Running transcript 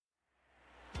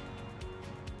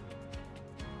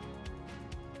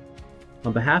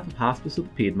On behalf of Hospice of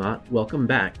the Piedmont, welcome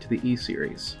back to the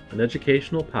E-Series, an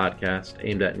educational podcast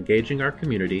aimed at engaging our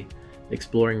community,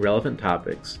 exploring relevant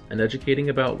topics, and educating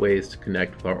about ways to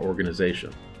connect with our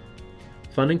organization.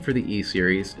 Funding for the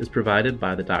E-Series is provided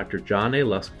by the Dr. John A.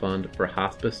 Lusk Fund for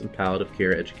Hospice and Palliative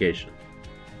Care Education.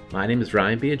 My name is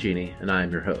Ryan Biagini, and I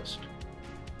am your host.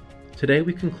 Today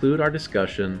we conclude our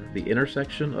discussion, The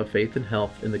Intersection of Faith and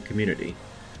Health in the Community,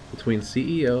 between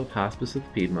CEO of Hospice of the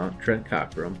Piedmont, Trent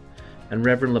Cockrum, and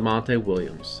Reverend Lamonte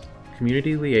Williams,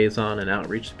 Community Liaison and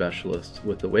Outreach Specialist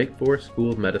with the Wake Forest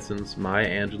School of Medicine's Maya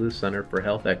Angelou Center for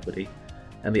Health Equity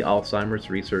and the Alzheimer's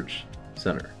Research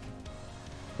Center.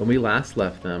 When we last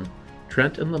left them,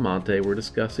 Trent and Lamonte were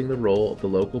discussing the role of the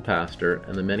local pastor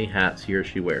and the many hats he or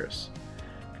she wears,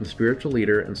 from spiritual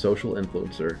leader and social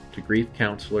influencer to grief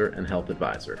counselor and health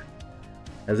advisor.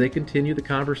 As they continue the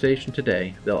conversation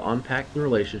today, they'll unpack the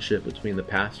relationship between the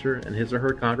pastor and his or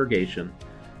her congregation,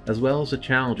 as well as the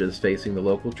challenges facing the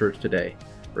local church today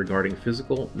regarding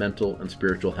physical, mental, and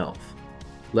spiritual health.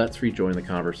 Let's rejoin the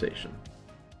conversation.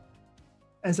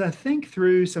 As I think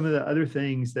through some of the other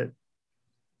things that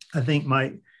I think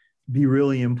might be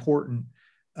really important,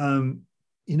 I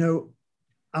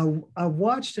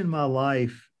watched in my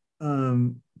life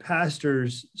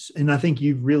pastors, and I think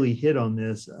you've really hit on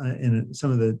this in some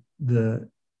of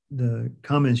the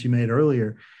comments you made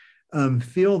earlier,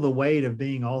 feel the weight of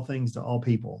being all things to all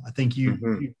people. I think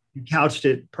you couched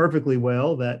it perfectly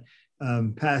well, that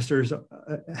pastors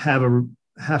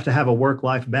have to have a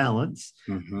work-life balance.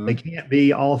 They can't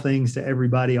be all things to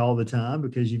everybody all the time,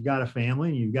 because you've got a family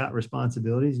and you've got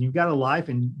responsibilities and you've got a life,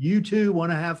 and you too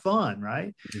want to have fun,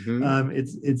 right?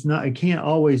 It can't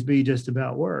always be just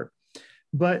about work.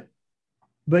 But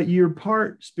you're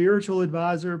part spiritual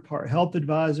advisor, part health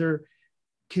advisor.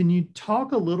 Can you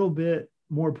talk a little bit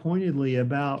more pointedly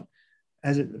about,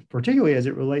 particularly as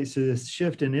it relates to this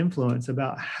shift in influence,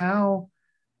 about how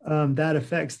that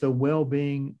affects the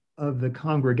well-being of the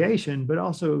congregation, but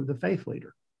also the faith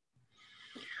leader?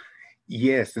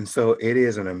 Yes, and so it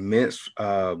is an immense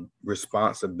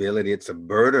responsibility. It's a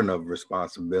burden of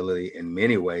responsibility in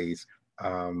many ways.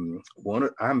 I'm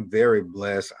very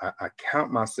blessed. I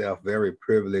count myself very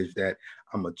privileged that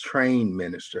I'm a trained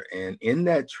minister, and in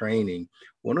that training,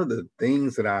 one of the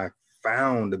things that I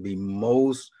found to be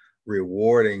most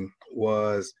rewarding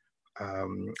was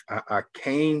I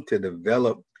came to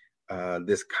develop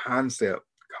this concept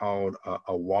called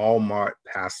a Walmart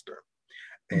pastor.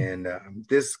 And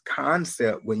this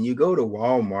concept, when you go to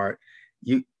Walmart,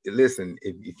 you listen,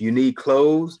 if you need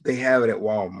clothes, they have it at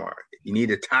Walmart. If you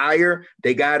need a tire,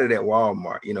 they got it at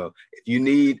Walmart. If you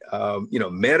need,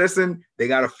 medicine, they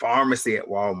got a pharmacy at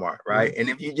Walmart, right? And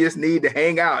if you just need to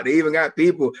hang out, they even got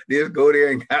people, they just go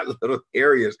there and got little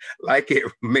areas like at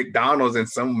McDonald's and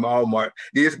some Walmart.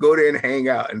 They just go there and hang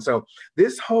out. And so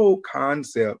this whole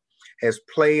concept has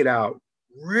played out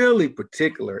really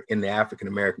particular in the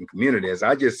African-American community. As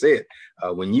I just said,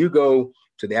 when you go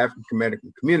to the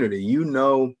African-American community, you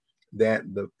know that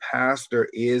the pastor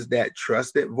is that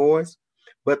trusted voice.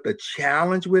 But the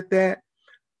challenge with that,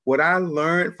 what I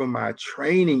learned from my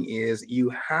training is you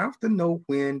have to know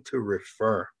when to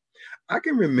refer. I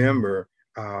can remember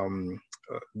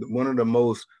one of the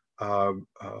most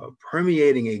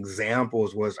permeating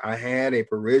examples was I had a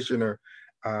parishioner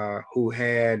who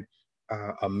had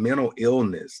a mental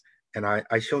illness. And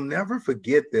I shall never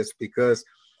forget this, because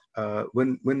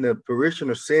when the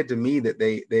parishioner said to me that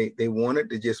they wanted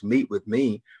to just meet with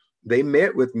me, they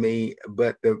met with me,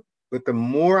 but the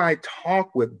more I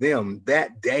talked with them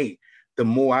that day, the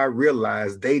more I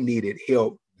realized they needed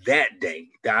help that day.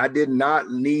 I did not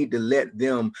need to let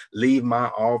them leave my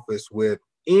office with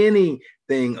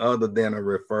anything other than a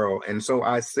referral. And so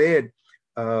I said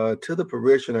to the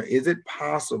parishioner, is it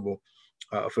possible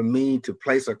for me to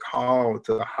place a call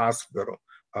to the hospital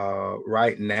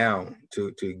right now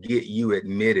to get you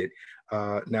admitted?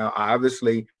 Now,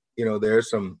 obviously, there's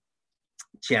some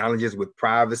challenges with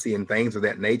privacy and things of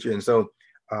that nature. And so,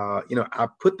 I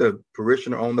put the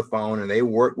parishioner on the phone, and they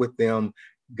worked with them,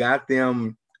 got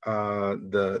them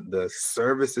the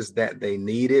services that they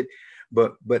needed.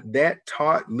 But that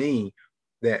taught me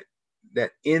that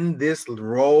in this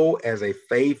role as a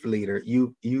faith leader,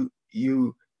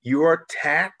 you are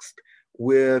taxed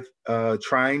with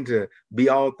trying to be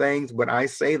all things. But I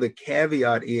say the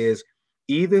caveat is,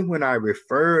 even when I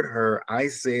referred her, I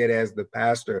said, as the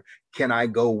pastor, can I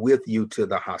go with you to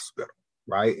the hospital?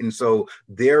 Right. And so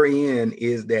therein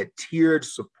is that tiered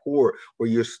support where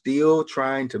you're still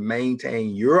trying to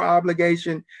maintain your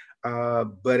obligation,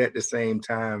 but at the same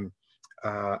time,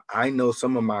 I know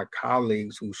some of my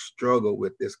colleagues who struggle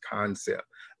with this concept.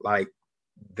 Like,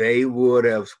 they would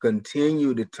have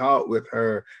continued to talk with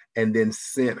her and then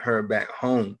sent her back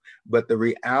home. But the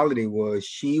reality was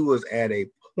she was at a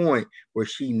point where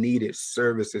she needed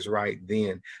services right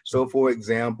then. So, for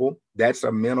example, that's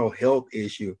a mental health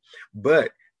issue.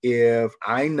 But if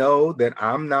I know that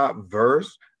I'm not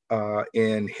versed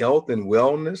in health and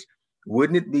wellness,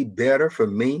 wouldn't it be better for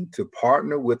me to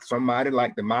partner with somebody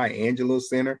like the Maya Angelou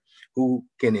Center, who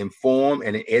can inform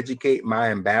and educate my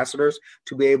ambassadors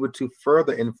to be able to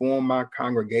further inform my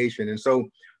congregation? And so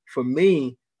for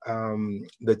me,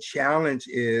 the challenge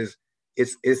is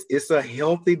it's a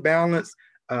healthy balance,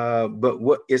 but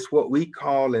what we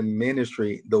call in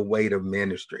ministry, the weight of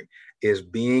ministry, is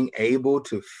being able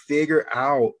to figure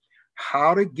out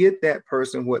how to get that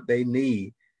person what they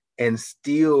need and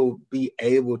still be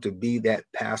able to be that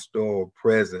pastoral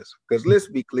presence. Because let's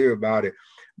be clear about it.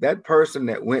 That person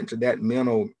that went to that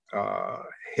mental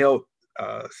health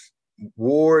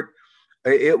ward,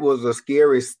 it was a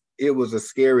scary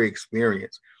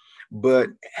experience. But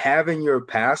having your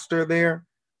pastor there,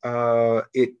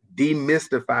 it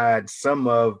demystified some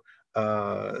of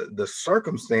the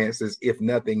circumstances, if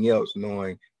nothing else,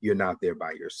 knowing you're not there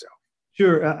by yourself.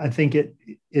 Sure, I think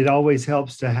it always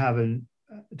helps to have a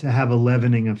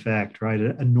leavening effect, right?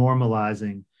 A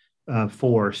normalizing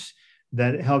force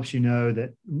that helps you know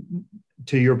that,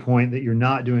 to your point, that you're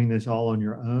not doing this all on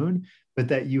your own, but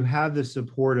that you have the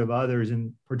support of others,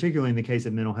 and particularly in the case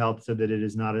of mental health, so that it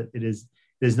is not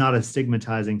a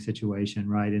stigmatizing situation,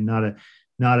 right? And not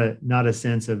a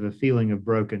sense of a feeling of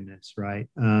brokenness, right?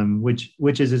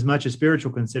 Which is as much a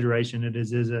spiritual consideration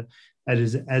as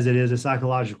it is a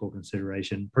psychological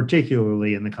consideration,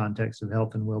 particularly in the context of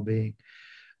health and well-being.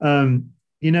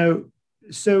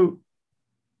 So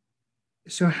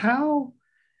how,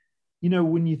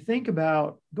 when you think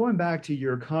about going back to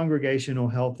your congregational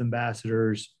health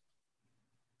ambassadors,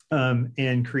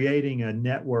 and creating a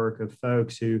network of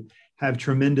folks who have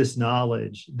tremendous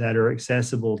knowledge that are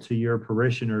accessible to your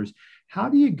parishioners, how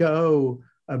do you go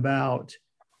about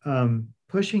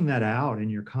pushing that out in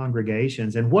your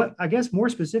congregations? And what, I guess more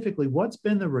specifically, what's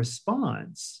been the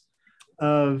response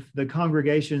of the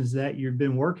congregations that you've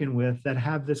been working with that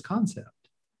have this concept?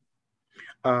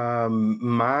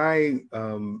 My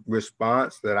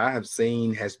response that I have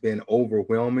seen has been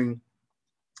overwhelming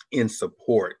in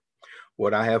support.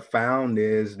 What I have found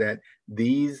is that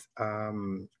these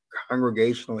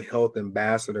congregational health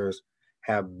ambassadors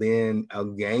have been a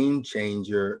game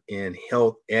changer in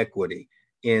health equity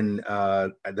in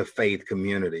the faith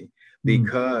community,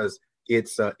 because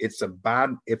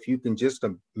if you can just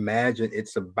imagine,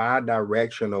 it's a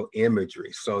bi-directional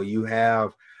imagery. So you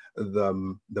have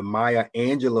the Maya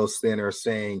Angelou Center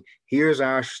saying, here's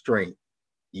our strength.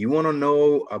 You want to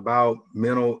know about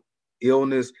mental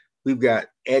illness? We've got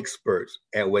experts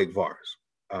at Wake Forest.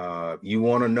 You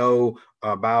want to know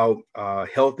about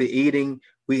healthy eating?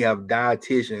 We have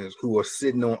dietitians who are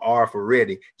sitting on ARFA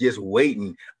ready, just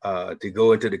waiting to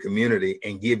go into the community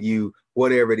and give you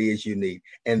whatever it is you need.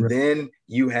 And then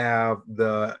you have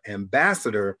the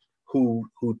ambassador who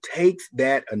takes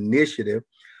that initiative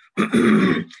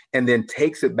and then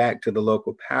takes it back to the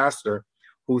local pastor,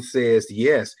 who says,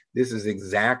 yes, this is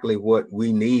exactly what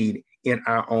we need in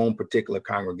our own particular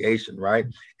congregation, right?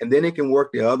 And then it can work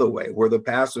the other way, where the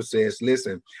pastor says,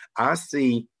 listen, I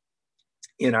see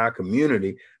in our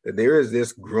community that there is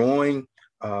this growing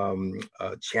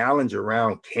challenge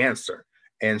around cancer.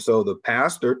 And so the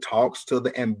pastor talks to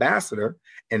the ambassador,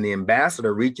 and the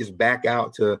ambassador reaches back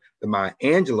out to the Maya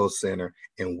Angelou Center,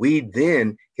 and we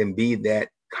then can be that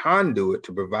conduit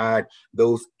to provide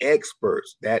those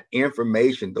experts, that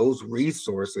information, those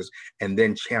resources, and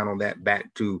then channel that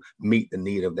back to meet the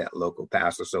need of that local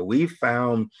pastor. So we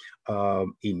found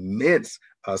immense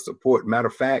support. Matter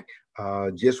of fact,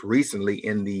 just recently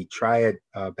in the Triad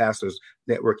Pastors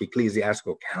Network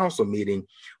Ecclesiastical Council meeting,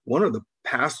 one of the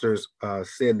pastors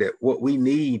said that what we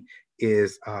need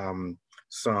is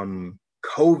some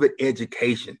COVID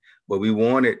education, but we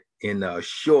want it in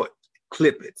short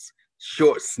snippets,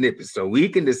 so we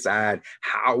can decide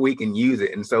how we can use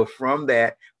it. And so from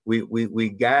that, we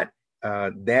got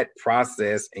that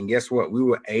process, and guess what? We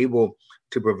were able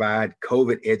to provide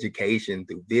COVID education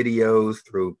through videos,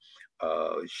 through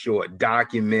short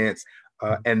documents,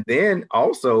 and then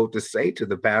also to say to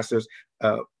the pastors,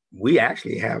 we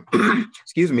actually have,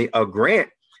 a grant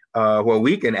where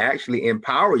we can actually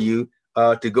empower you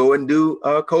to go and do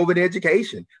COVID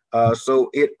education. So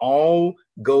it all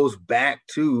goes back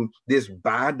to this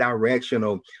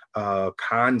bi-directional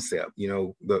concept.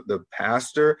 The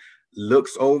pastor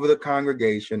looks over the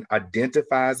congregation,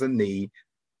 identifies a need,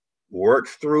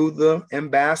 works through the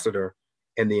ambassador,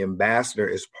 and the ambassador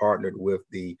is partnered with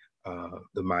the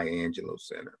Maya Angelou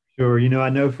Center. Sure. I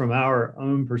know from our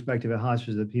own perspective at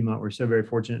Hospice of Piedmont, we're so very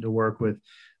fortunate to work with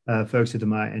folks at the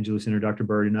Maya Angelou Center, Dr.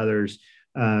 Bird and others,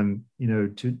 to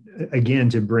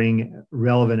bring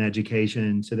relevant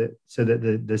education so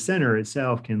that the center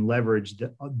itself can leverage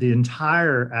the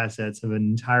entire assets of an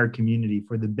entire community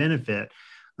for the benefit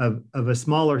of a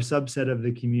smaller subset of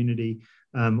the community,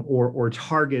 or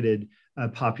targeted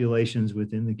populations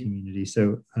within the community.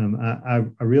 So I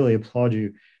really applaud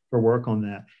you for work on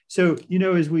that. So,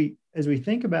 as we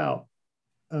think about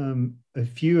I'm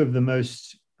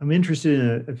interested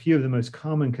in a few of the most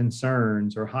common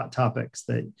concerns or hot topics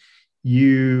that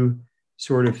you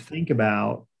sort of think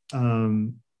about,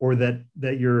 or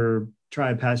that your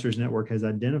Triad Pastors Network has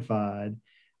identified,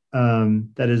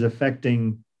 that is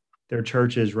affecting their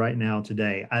churches right now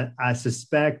today. I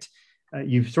suspect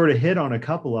you've sort of hit on a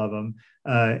couple of them.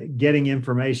 Getting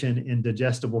information in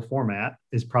digestible format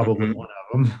is probably one of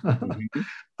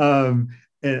them.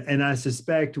 And I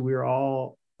suspect we're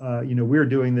all, we're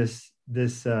doing this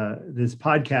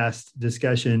podcast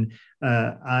discussion.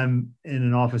 I'm in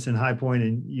an office in High Point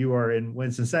and you are in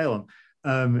Winston-Salem.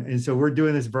 And so we're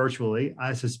doing this virtually.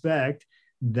 I suspect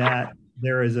that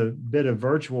there is a bit of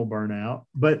virtual burnout,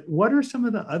 but what are some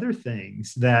of the other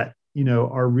things that,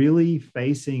 are really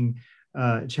facing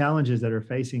challenges that are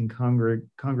facing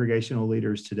congregational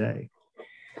leaders today?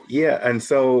 Yeah, and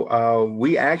so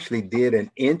we actually did an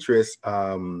interest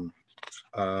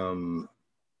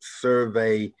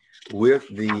survey with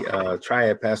the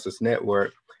Triad Pastors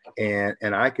Network, and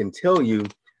I can tell you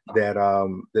that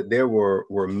that there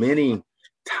were many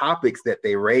topics that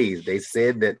they raised. They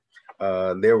said that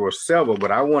there were several,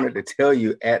 but I wanted to tell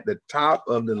you at the top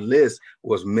of the list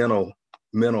was mental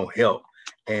health,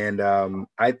 and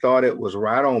I thought it was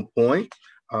right on point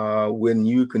when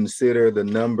you consider the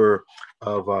number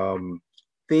of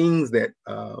things that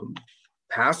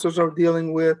pastors are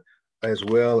dealing with, as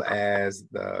well as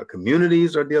the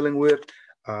communities are dealing with.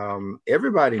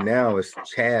 Everybody now is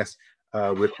tasked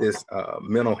with this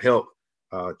mental health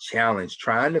challenge,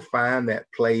 trying to find that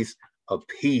place of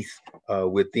peace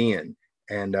within.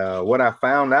 And what I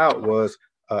found out was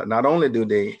not only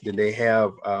did they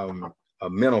have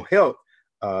mental health,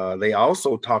 they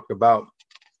also talked about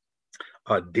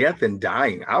death and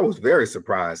dying. I was very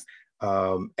surprised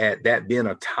at that being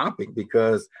a topic,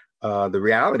 because the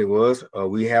reality was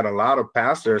we had a lot of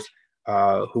pastors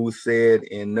who said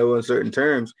in no uncertain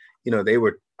terms, they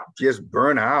were just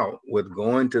burnt out with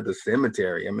going to the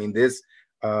cemetery. I mean,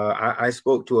 I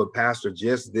spoke to a pastor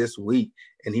just this week,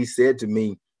 and he said to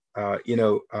me,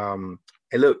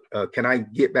 hey, look, can I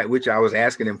get back, which I was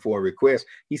asking him for a request.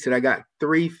 He said, I got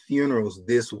 3 funerals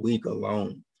this week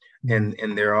alone, and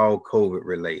they're all COVID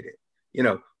related.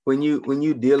 When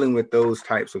you dealing with those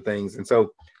types of things. And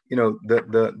so,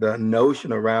 the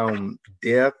notion around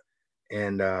death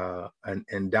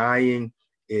and dying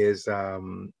is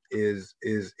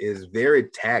very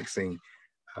taxing.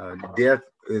 Death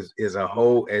is a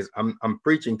whole, as I'm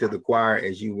preaching to the choir,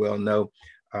 as you well know,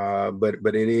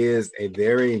 but it is a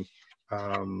very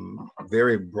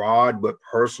very broad but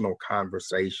personal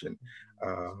conversation,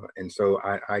 and so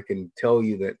I can tell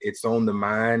you that it's on the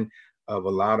mind of a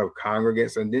lot of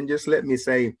congregants. And then just let me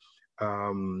say,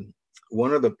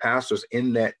 one of the pastors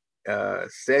in that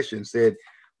session said,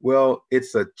 well,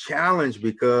 it's a challenge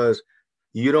because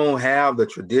you don't have the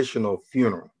traditional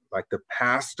funeral. Like, the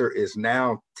pastor is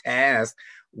now tasked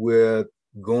with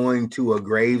going to a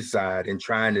graveside and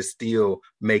trying to still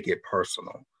make it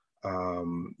personal.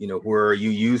 Where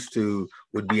you used to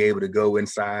would be able to go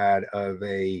inside of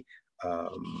a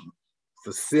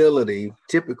facility,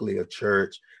 typically a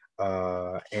church,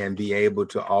 and be able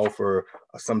to offer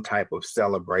some type of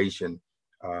celebration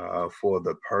for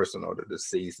the person or the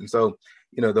deceased. And so,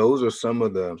 those are some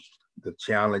of the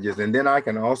challenges. And then I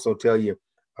can also tell you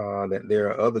that there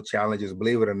are other challenges,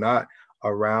 believe it or not,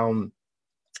 around,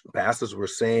 pastors were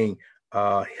saying,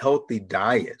 healthy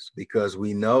diets, because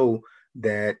we know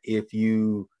that if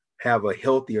you have a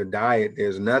healthier diet,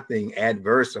 there's nothing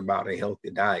adverse about a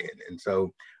healthy diet. And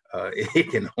so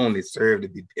it can only serve to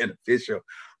be beneficial.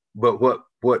 But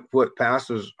what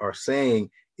pastors are saying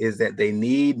is that they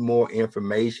need more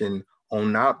information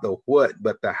on not the what,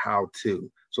 but the how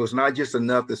to. So it's not just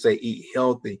enough to say eat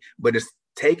healthy, but it's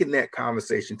taking that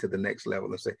conversation to the next level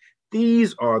and say,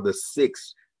 these are the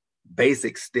 6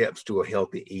 basic steps to a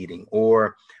healthy eating.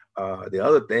 Or the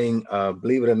other thing,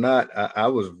 believe it or not, I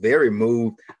was very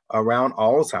moved around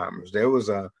Alzheimer's. There was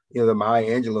the Maya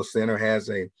Angelou Center has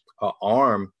a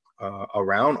arm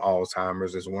around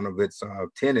Alzheimer's as one of its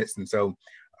tenets. And so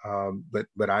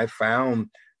But I found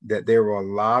that there were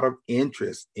a lot of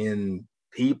interest in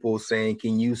people saying,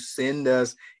 can you send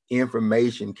us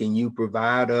information? Can you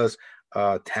provide us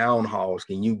town halls?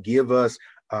 Can you give us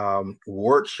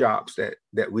workshops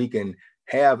that we can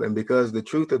have? And because the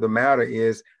truth of the matter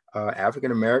is,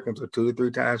 African Americans are 2 to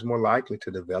 3 times more likely to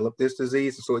develop this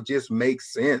disease. So it just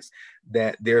makes sense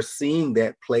that they're seeing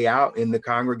that play out in the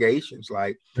congregations.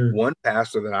 Like one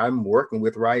pastor that I'm working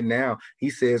with right now, he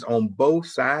says on both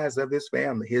sides of his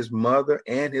family, his mother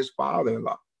and his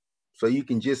father-in-law. So you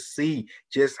can just see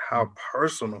just how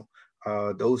personal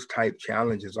those type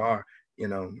challenges are,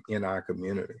 in our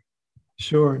community.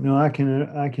 Sure. No, I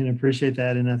can appreciate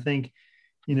that. And I think,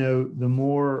 the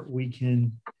more we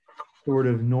can sort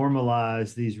of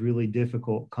normalize these really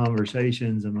difficult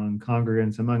conversations among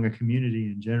congregants, among a community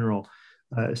in general,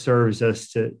 serves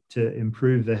us to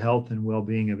improve the health and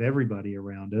well-being of everybody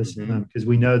around us, because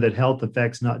we know that health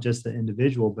affects not just the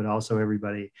individual, but also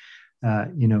everybody,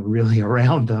 really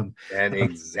around them. And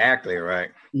exactly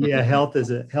right. Yeah, health is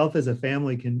a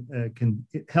family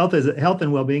health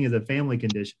and well-being is a family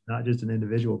condition, not just an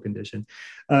individual condition.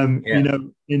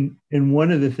 And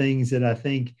one of the things that I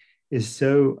think is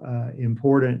so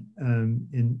important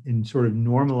in sort of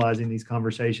normalizing these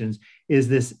conversations is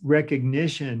this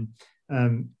recognition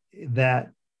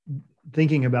that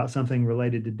thinking about something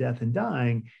related to death and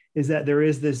dying is that there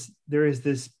is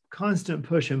this constant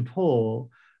push and pull,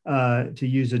 to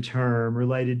use a term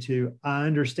related to, I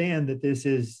understand that this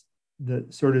is the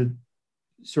sort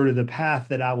of the path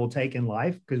that I will take in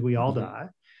life, because we all die.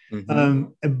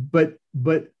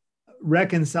 But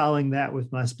reconciling that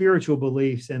with my spiritual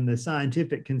beliefs and the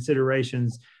scientific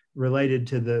considerations related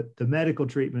to the medical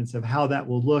treatments of how that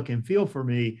will look and feel for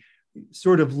me,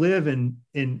 sort of live in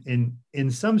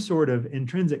some sort of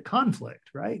intrinsic conflict,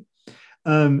 right?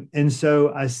 And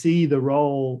so I see the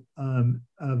role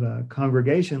of a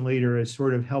congregation leader as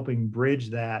sort of helping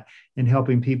bridge that and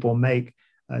helping people make,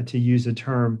 to use a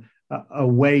term, a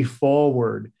way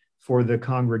forward for the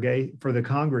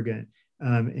congregant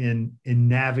in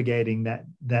navigating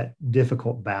that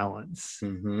difficult balance,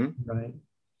 right?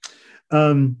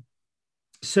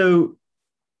 So,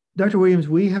 Dr. Williams,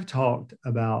 we have talked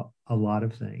about a lot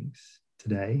of things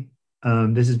today.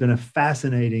 This has been a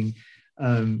fascinating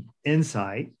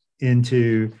insight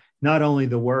into not only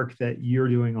the work that you're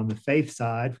doing on the faith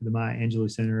side for the Maya Angelou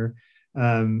Center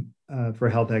for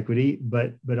Health Equity,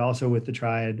 but also with the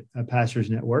Triad Pastors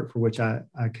Network, for which I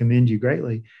commend you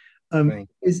greatly.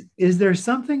 Is there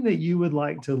something that you would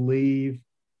like to leave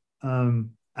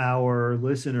our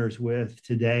listeners with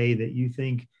today that you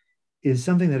think is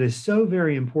something that is so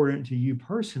very important to you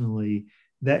personally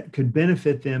that could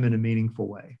benefit them in a meaningful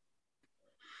way?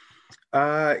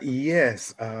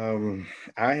 Yes.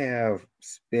 I have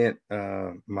spent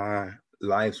my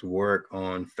life's work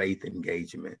on faith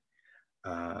engagement.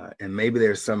 And maybe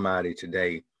there's somebody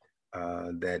today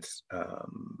that's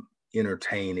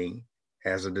entertaining,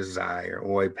 has a desire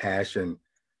or a passion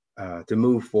to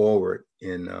move forward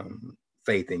in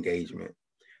faith engagement.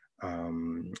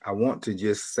 I want to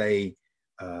just say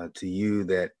to you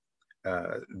that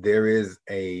there is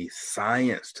a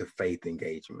science to faith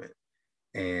engagement.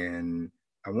 And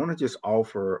I want to just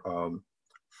offer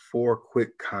 4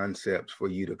 quick concepts for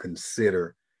you to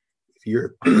consider if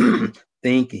you're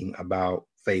thinking about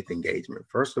faith engagement.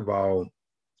 First of all,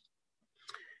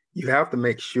 you have to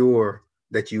make sure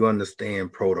that you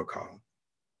understand protocol.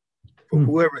 For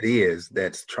whoever it is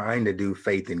that's trying to do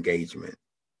faith engagement,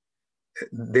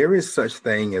 there is such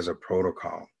thing as a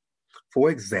protocol. For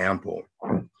example,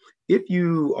 if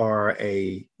you are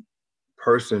a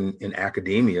person in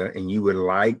academia and you would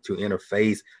like to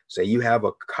interface, say you have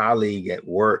a colleague at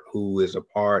work who is a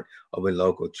part of a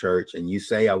local church, and you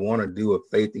say, I want to do a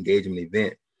faith engagement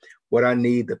event. What I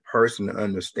need the person to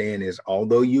understand is,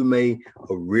 although you may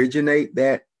originate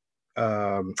that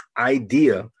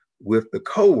idea with the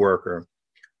coworker,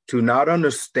 to not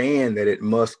understand that it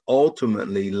must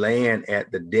ultimately land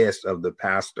at the desk of the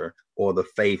pastor or the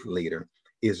faith leader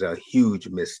is a huge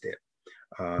misstep.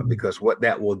 Because what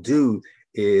that will do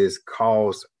is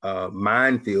cause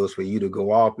minefields for you to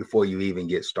go off before you even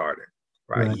get started,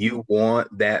 right? You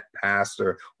want that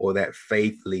pastor or that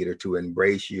faith leader to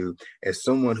embrace you as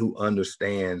someone who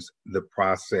understands the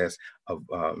process of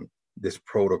this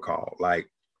protocol. Like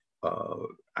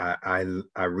I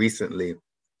recently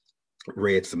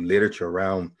read some literature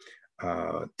around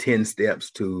 10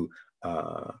 steps to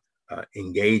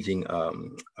engaging a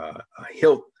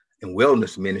health and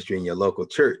wellness ministry in your local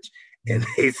church. And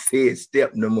they said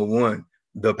step number 1,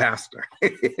 the pastor.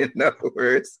 In other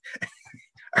words,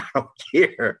 I don't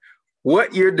care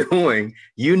what you're doing,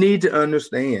 you need to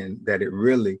understand that it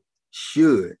really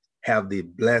should have the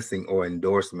blessing or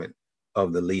endorsement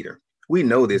of the leader. We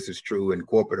know this is true in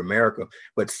corporate America,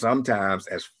 but sometimes,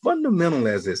 as fundamental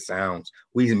as it sounds,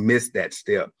 we miss that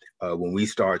step when we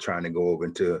start trying to go over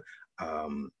into our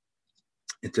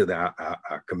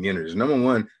communities. Number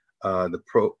one,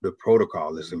 the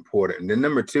protocol is important. And then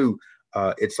number two,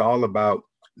 it's all about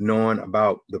knowing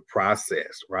about the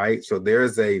process, right? So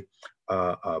there's a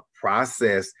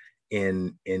process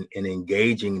in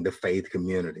engaging the faith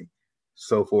community.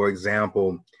 So, for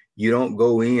example, you don't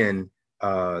go in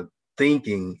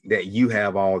thinking that you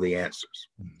have all the answers.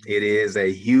 It is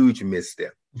a huge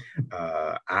misstep.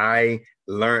 I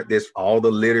learned this. All the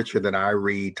literature that I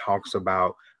read talks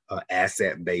about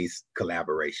asset-based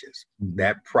collaborations.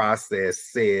 That process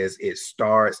says it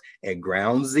starts at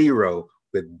ground zero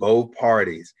with both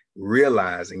parties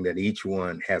realizing that each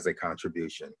one has a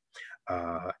contribution.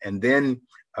 And then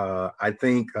I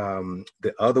think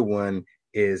the other one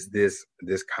is this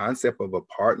concept of a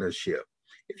partnership.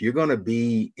 If you're going to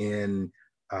be in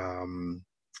a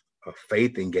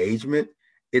faith engagement,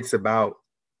 it's about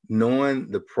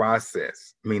knowing the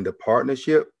process. I mean, the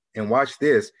partnership, and watch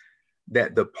this,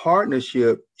 that the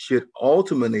partnership should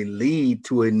ultimately lead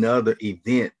to another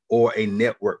event or a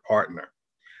network partner.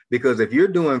 Because if you're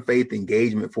doing faith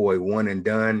engagement for a one and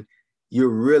done, you're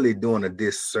really doing a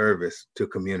disservice to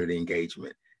community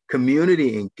engagement.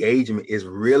 Community engagement is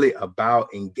really about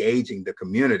engaging the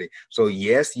community. So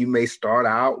yes, you may start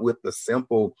out with the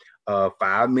simple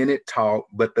 5-minute talk,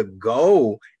 but the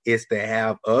goal is to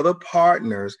have other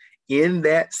partners in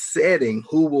that setting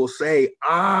who will say,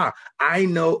 I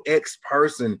know X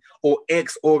person or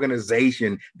X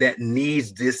organization that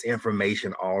needs this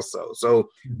information also. So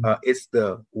it's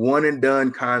the one and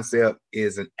done concept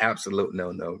is an absolute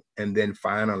no-no. And then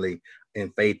finally, in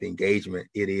faith engagement,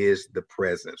 it is the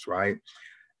presence, right?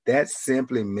 That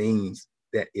simply means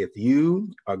that if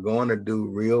you are going to do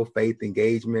real faith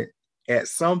engagement, at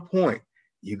some point,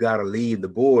 you got to leave the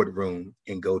boardroom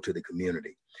and go to the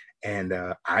community. And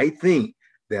I think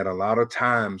that a lot of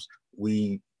times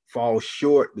we fall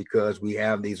short because we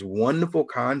have these wonderful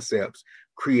concepts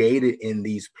created in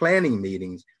these planning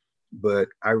meetings. But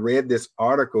I read this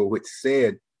article which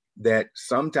said that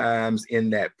sometimes in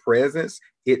that presence,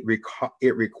 it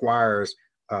requires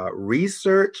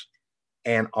research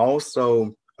and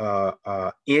also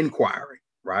inquiry,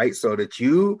 right? So that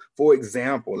you, for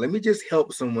example, let me just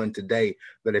help someone today,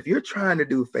 that if you're trying to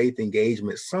do faith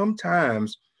engagement,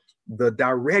 sometimes the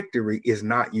directory is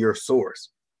not your source.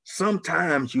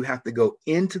 Sometimes you have to go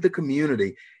into the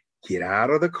community, get out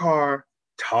of the car,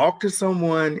 talk to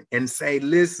someone and say,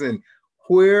 listen,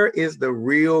 where is the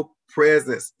real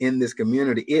presence in this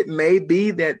community? It may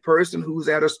be that person who's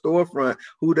at a storefront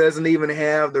who doesn't even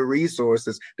have the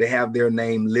resources to have their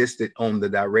name listed on the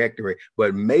directory,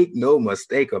 but make no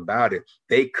mistake about it,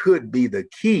 they could be the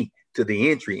key to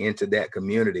the entry into that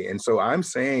community. And so I'm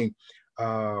saying,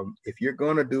 if you're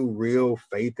going to do real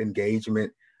faith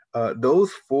engagement,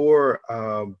 those four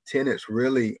tenets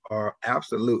really are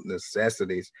absolute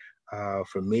necessities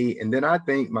for me. And then I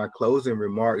think my closing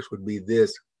remarks would be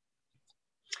this,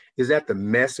 is that the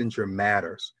messenger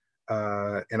matters.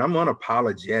 And I'm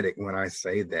unapologetic when I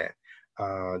say that,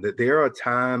 that there are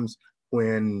times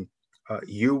when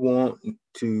you want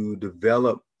to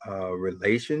develop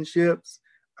relationships,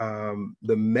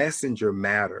 the messenger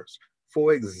matters.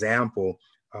 For example,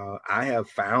 I have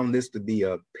found this to be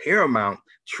a paramount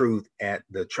truth at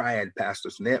the Triad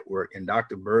Pastors Network, and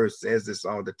Dr. Bird says this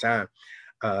all the time.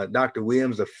 Dr.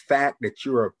 Williams, the fact that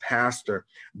you're a pastor,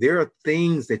 there are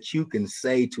things that you can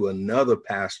say to another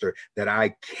pastor that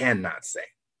I cannot say.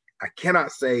 I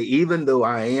cannot say, even though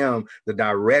I am the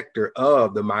director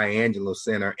of the Maya Angelou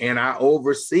Center and I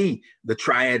oversee the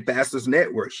Triad Pastors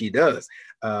Network, she does.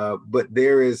 But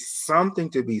there is something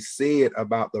to be said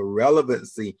about the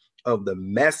relevancy of the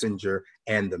messenger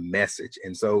and the message.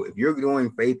 And so if you're doing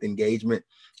faith engagement,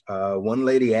 one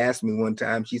lady asked me one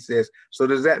time, she says, so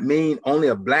does that mean only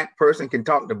a Black person can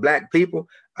talk to Black people?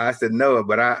 I said, no,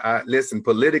 but I listen,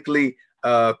 politically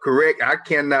correct, I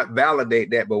cannot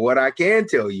validate that. But what I can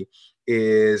tell you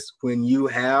is when you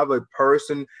have a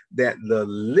person that the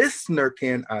listener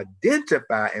can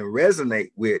identify and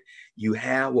resonate with, you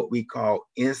have what we call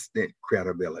instant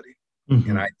credibility.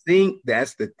 Mm-hmm. And I think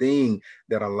that's the thing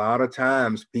that a lot of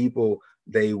times people,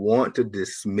 they want to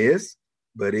dismiss,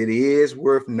 but it is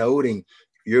worth noting,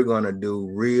 if you're going to do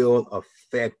real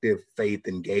effective faith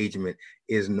engagement,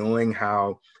 is knowing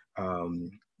how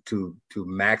to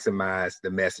maximize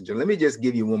the messenger. Let me just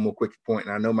give you one more quick point,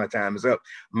 and I know my time is up.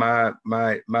 My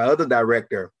other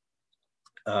director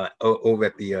over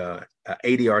at the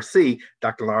ADRC,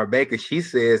 Dr. Laura Baker, she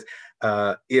says,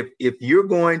 if you're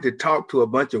going to talk to a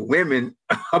bunch of women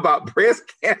about breast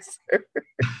cancer,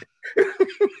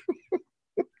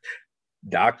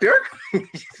 doctor,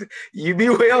 you be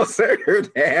well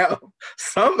served to have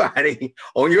somebody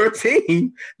on your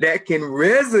team that can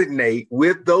resonate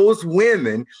with those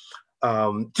women,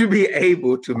 to be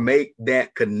able to make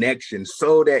that connection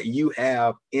so that you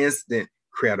have instant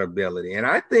credibility. And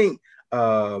I think,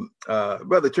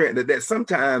 Brother Trent, that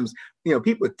sometimes,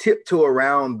 people tiptoe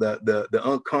around the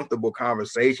uncomfortable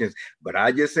conversations, but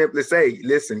I just simply say,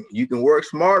 listen, you can work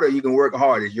smart or you can work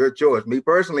hard. It's your choice. Me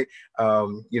personally,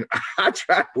 I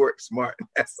try to work smart.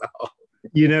 That's all.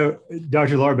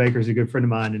 Dr. Laura Baker is a good friend of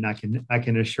mine, and I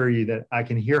can assure you that I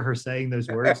can hear her saying those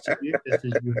words to you just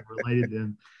as you have related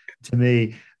them to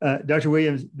me. Dr.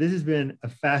 Williams, this has been a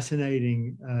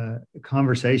fascinating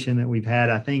conversation that we've had.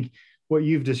 I think what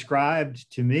you've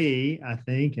described to me,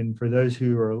 and for those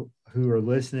who are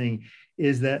listening,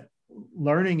 is that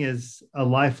learning is a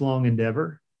lifelong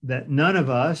endeavor, that none of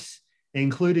us,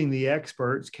 including the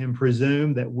experts, can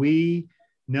presume that we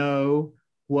know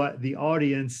what the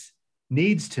audience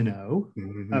needs to know.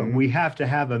 Mm-hmm. We have to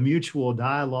have a mutual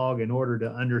dialogue in order to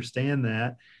understand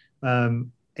that.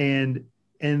 And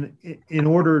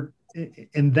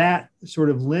that sort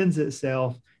of lends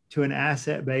itself to an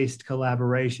asset-based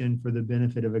collaboration for the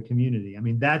benefit of a community. I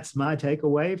mean, that's my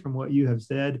takeaway from what you have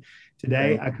said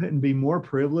today. I couldn't be more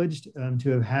privileged to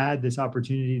have had this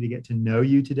opportunity to get to know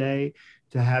you today,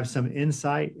 to have some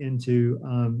insight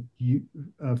into you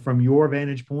from your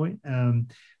vantage point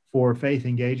for faith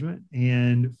engagement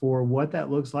and for what that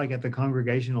looks like at the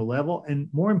congregational level, and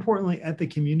more importantly, at the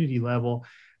community level.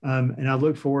 And I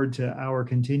look forward to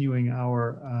continuing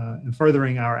and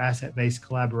furthering our asset-based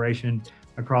collaboration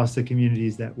across the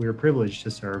communities that we're privileged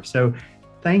to serve. So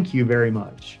thank you very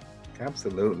much.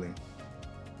 Absolutely.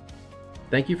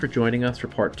 Thank you for joining us for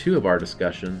part 2 of our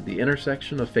discussion, The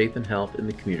Intersection of Faith and Health in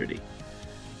the Community.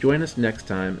 Join us next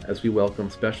time as we welcome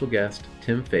special guest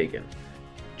Tim Fagan,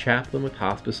 chaplain with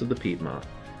Hospice of the Piedmont,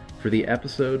 for the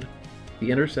episode,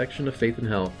 The Intersection of Faith and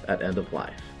Health at End of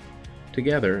Life.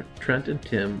 Together, Trent and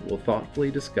Tim will thoughtfully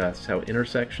discuss how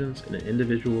intersections in an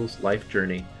individual's life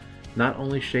journey not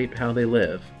only shape how they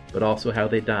live, but also how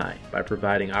they die by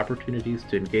providing opportunities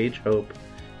to engage hope,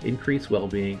 increase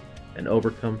well-being, and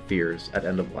overcome fears at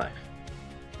end of life.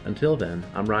 Until then,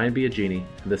 I'm Ryan Biagini,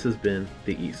 and this has been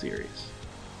the E-Series.